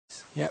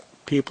Yep,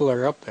 people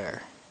are up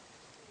there.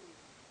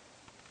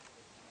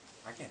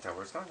 I can't tell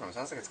where it's coming from. It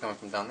sounds like it's coming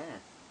from down there.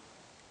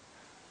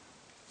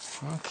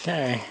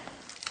 Okay.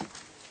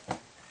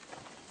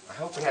 I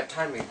hope we have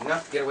time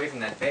enough to get away from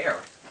that bear.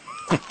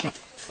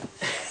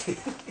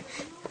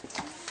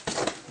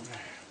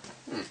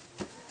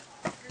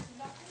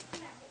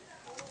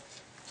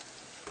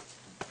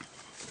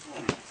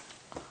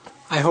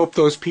 I hope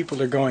those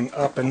people are going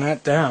up and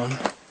not down.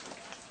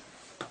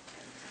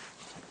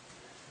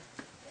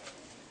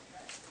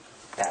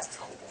 That's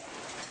cool.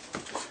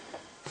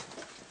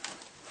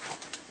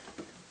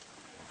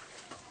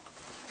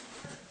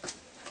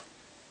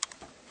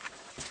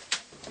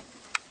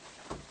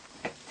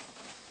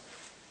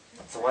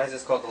 So why is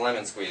this called the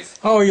lemon squeeze?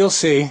 Oh, you'll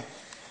see.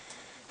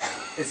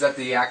 Is that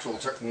the actual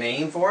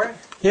name for it?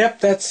 Yep,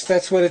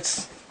 that's what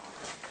its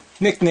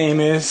nickname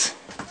is.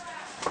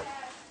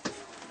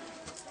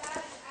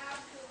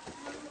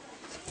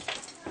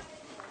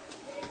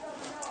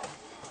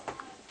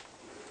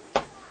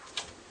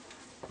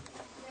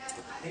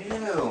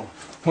 Ew.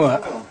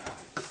 What?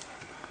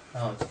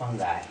 Oh, it's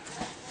fungi.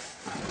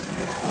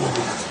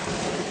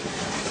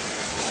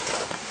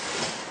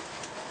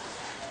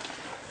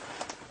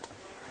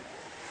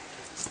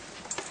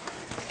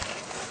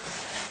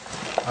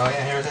 Oh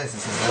yeah, here it is. It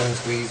says Lemon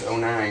Squeeze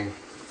 09.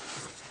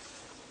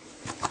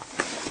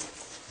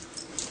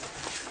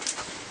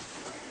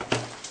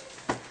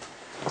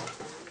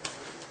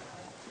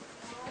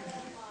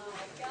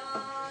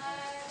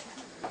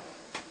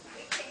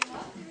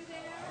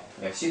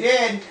 Yes, she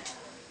did.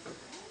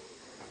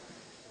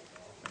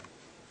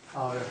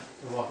 Oh, they're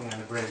walking on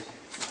the bridge.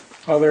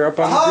 Oh, they're up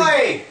on the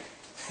bridge.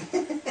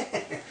 Ahoy!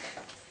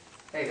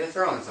 Hey, they're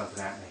throwing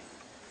something at me.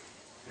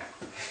 No.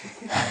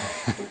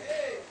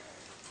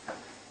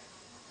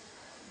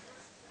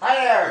 Hi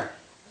there!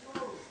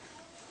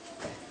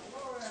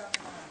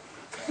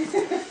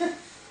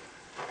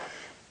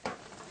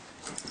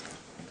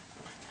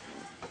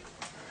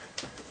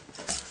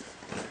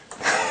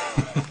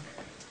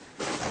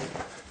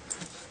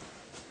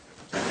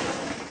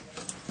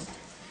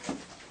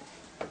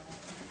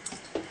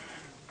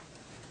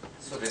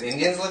 So did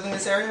Indians live in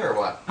this area or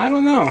what? I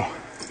don't know.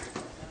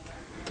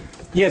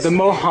 Yeah, the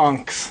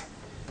Mohonks.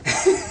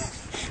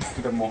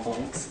 The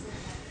Mohonks.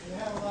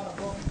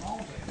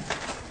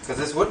 Because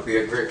this would be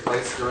a great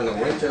place during the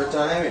winter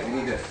time if you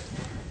need to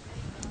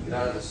get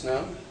out of the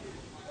snow.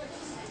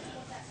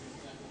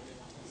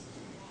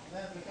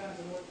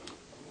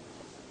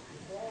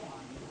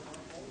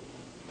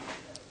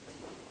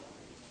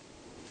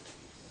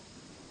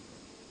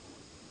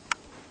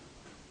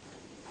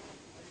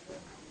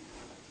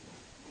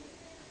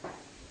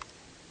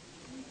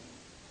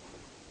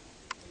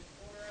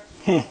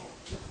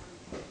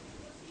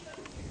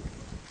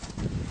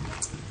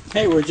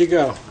 Hey, where'd you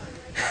go?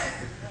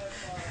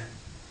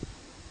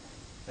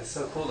 It's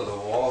so cool that the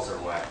walls are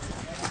wet.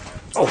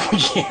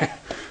 Oh, yeah.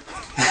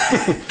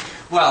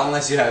 Well,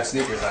 unless you have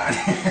sneakers on.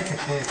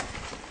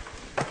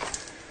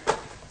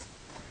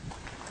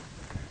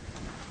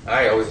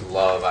 I always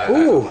love...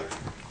 Ooh,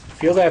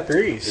 feel that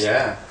breeze.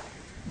 Yeah.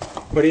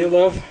 What do you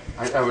love?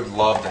 I would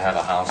love to have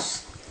a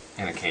house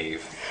in a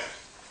cave.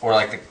 Or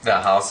like the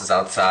house is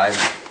outside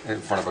in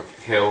front of a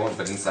hill,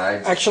 but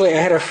inside. Actually, I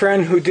had a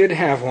friend who did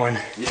have one.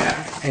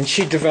 Yeah. And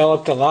she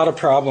developed a lot of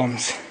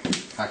problems.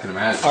 I can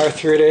imagine.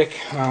 Arthritic.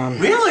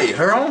 Really?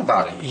 Her own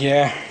body?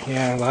 Yeah,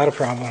 a lot of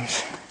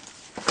problems.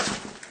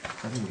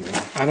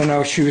 I don't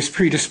know if she was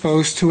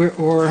predisposed to it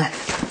or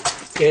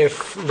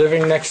if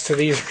living next to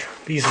these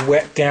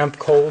wet, damp,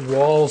 cold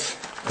walls.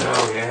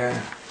 Oh,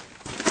 yeah.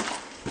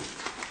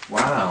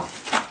 Wow.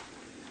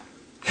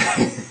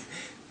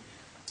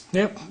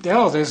 Yep.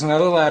 Oh, there's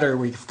another ladder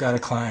we've got to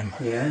climb.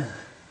 Yeah.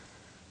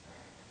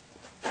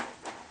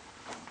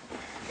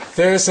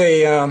 There's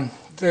a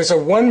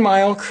 1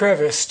 mile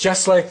crevice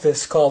just like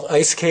this called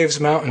Ice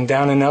Caves Mountain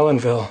down in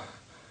Ellenville.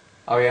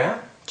 Oh,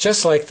 yeah?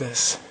 Just like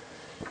this.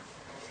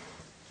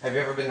 Have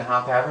you ever been to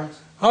Hop Caverns?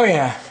 Oh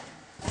yeah.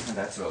 Oh,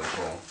 that's really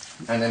cool.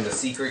 And then the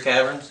Secret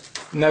Caverns?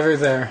 Never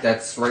there.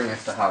 That's right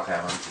next to Hop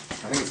Cavern.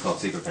 I think it's called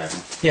Secret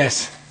Cavern.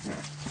 Yes. Yeah.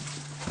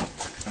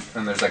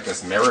 And there's like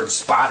this marriage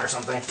spot or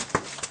something.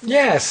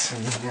 Yes.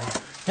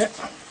 Yep.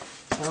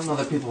 I don't know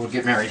that people would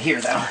get married here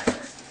though.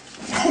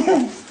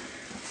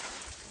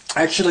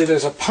 Actually,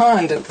 there's a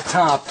pond at the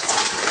top.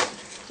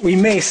 We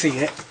may see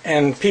it,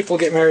 and people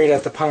get married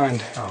at the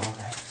pond. Oh,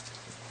 okay.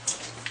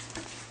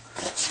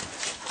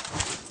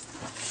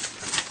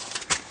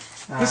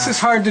 This is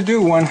hard to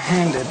do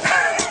one-handed.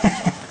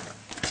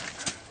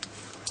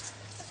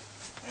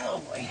 Oh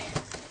boy.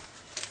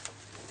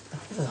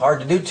 This is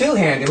hard to do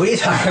two-handed. What are you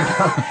talking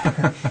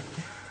about?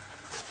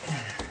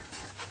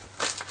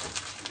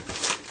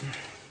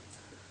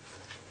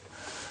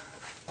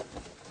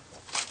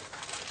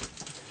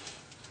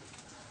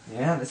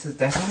 Yeah, this is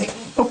definitely...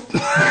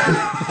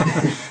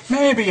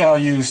 Maybe I'll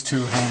use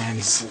 2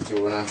 hands. Do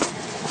you want to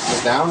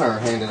sit down or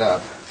hand it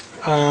up?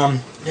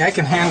 Yeah, I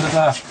can hand it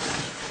up.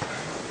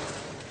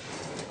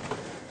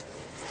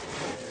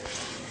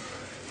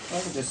 I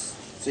can just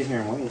sit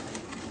here and wait.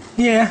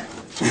 Yeah.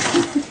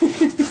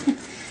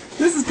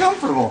 This is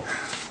comfortable.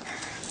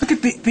 Look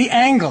at the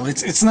angle.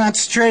 It's not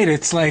straight.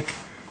 It's like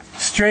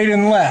straight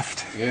and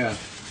left. Yeah.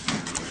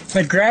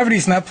 Like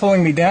gravity's not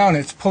pulling me down.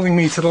 It's pulling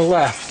me to the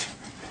left.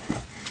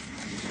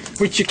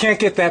 Which you can't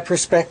get that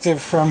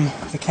perspective from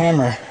the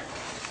camera.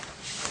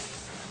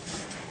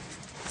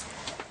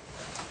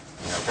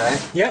 Okay.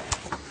 Yep.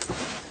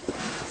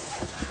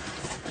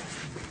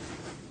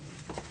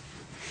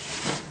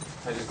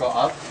 I just go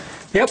up.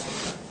 Yep.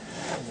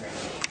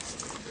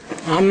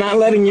 I'm not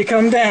letting you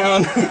come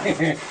down.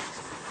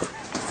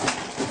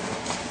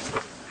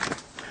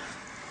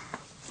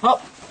 Oh,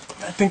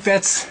 I think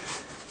that's...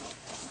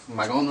 Am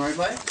I going the right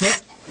way?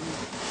 Yep.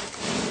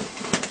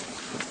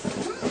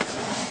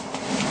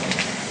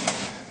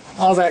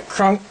 All that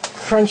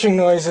crunching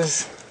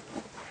noises.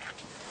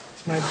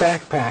 My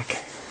backpack.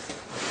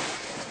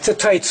 It's a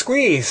tight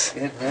squeeze.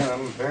 Yeah,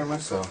 very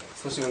much so.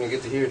 Especially when you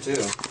get to here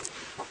too.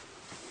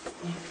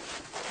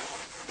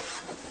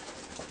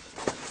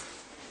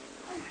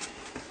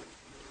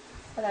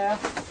 Hello.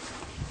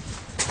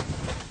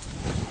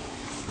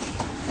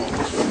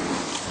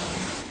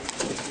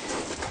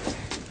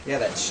 Yeah,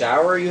 that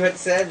shower you had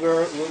said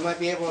we might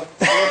be able to.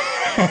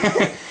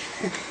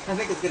 I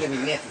think it's gonna be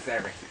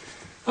necessary.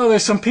 Oh,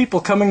 there's some people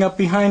coming up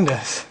behind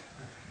us.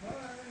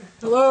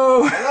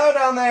 Hello. Hello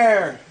down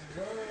there.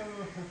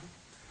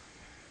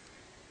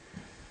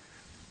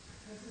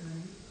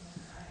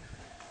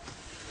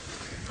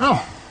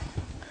 Oh.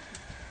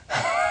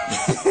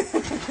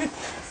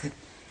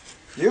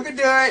 You can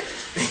do it.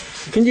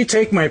 Can you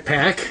take my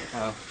pack?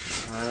 Oh.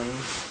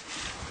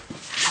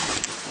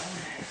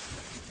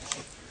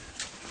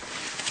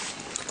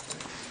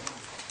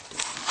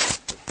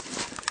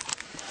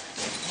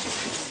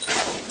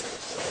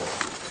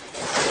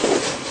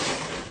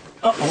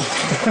 Uh-oh.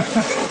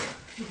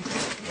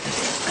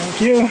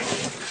 Thank you.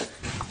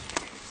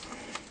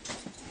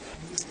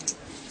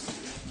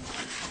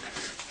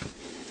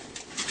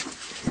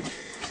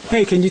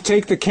 Hey, can you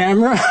take the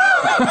camera?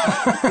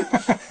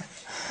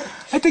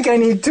 I think I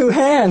need 2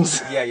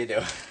 hands. Yeah, you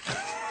do.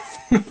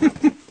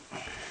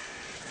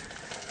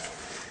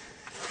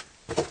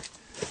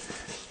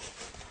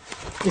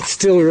 It's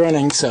still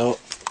running, so...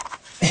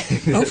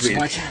 Oops,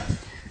 watch.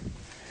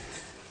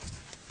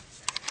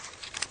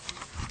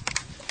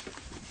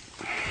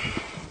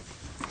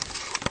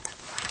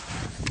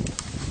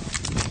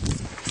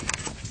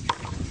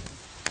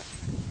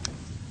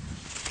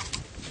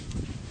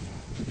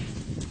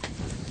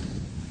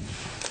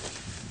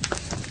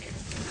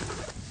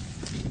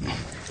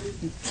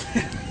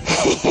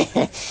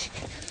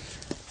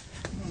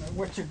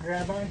 What you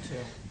grab onto?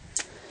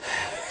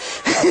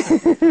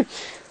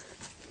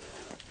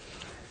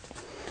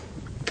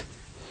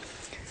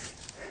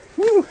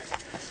 Whew.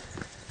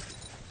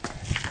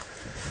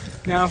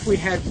 Now, if we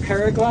had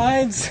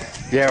paraglides,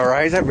 Yeah,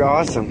 right. That'd be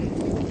awesome.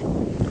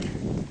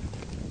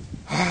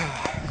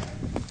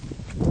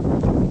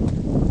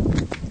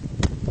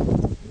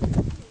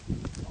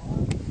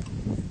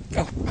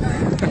 oh,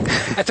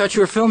 I thought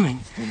you were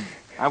filming.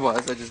 I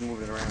was. I just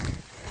moved it around.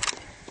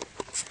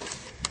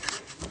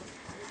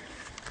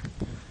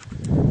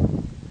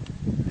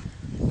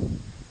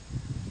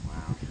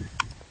 Wow.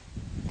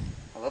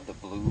 I love the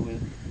blue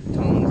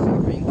tones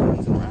and green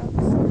tones and rocks.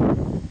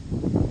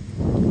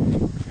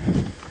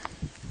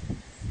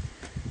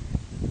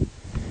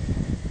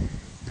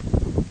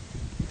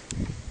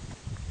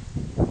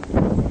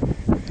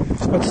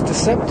 What's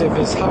deceptive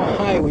is how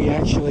high we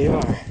actually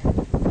are.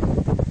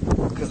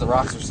 Because the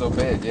rocks are so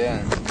big,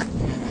 yeah.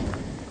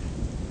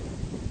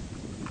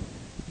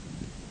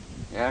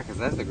 Yeah, because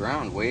that's the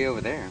ground way over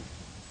there.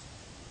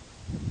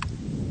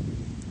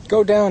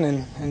 Go down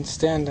and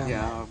stand down.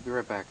 Yeah, I'll be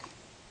right back.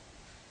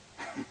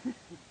 Look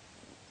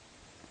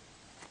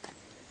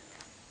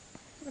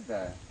at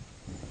that.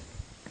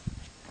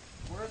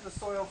 Where's the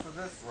soil for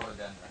this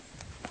rhododendron?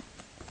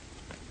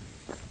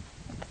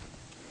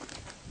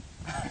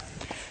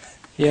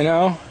 You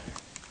know,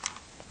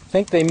 I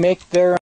think they make their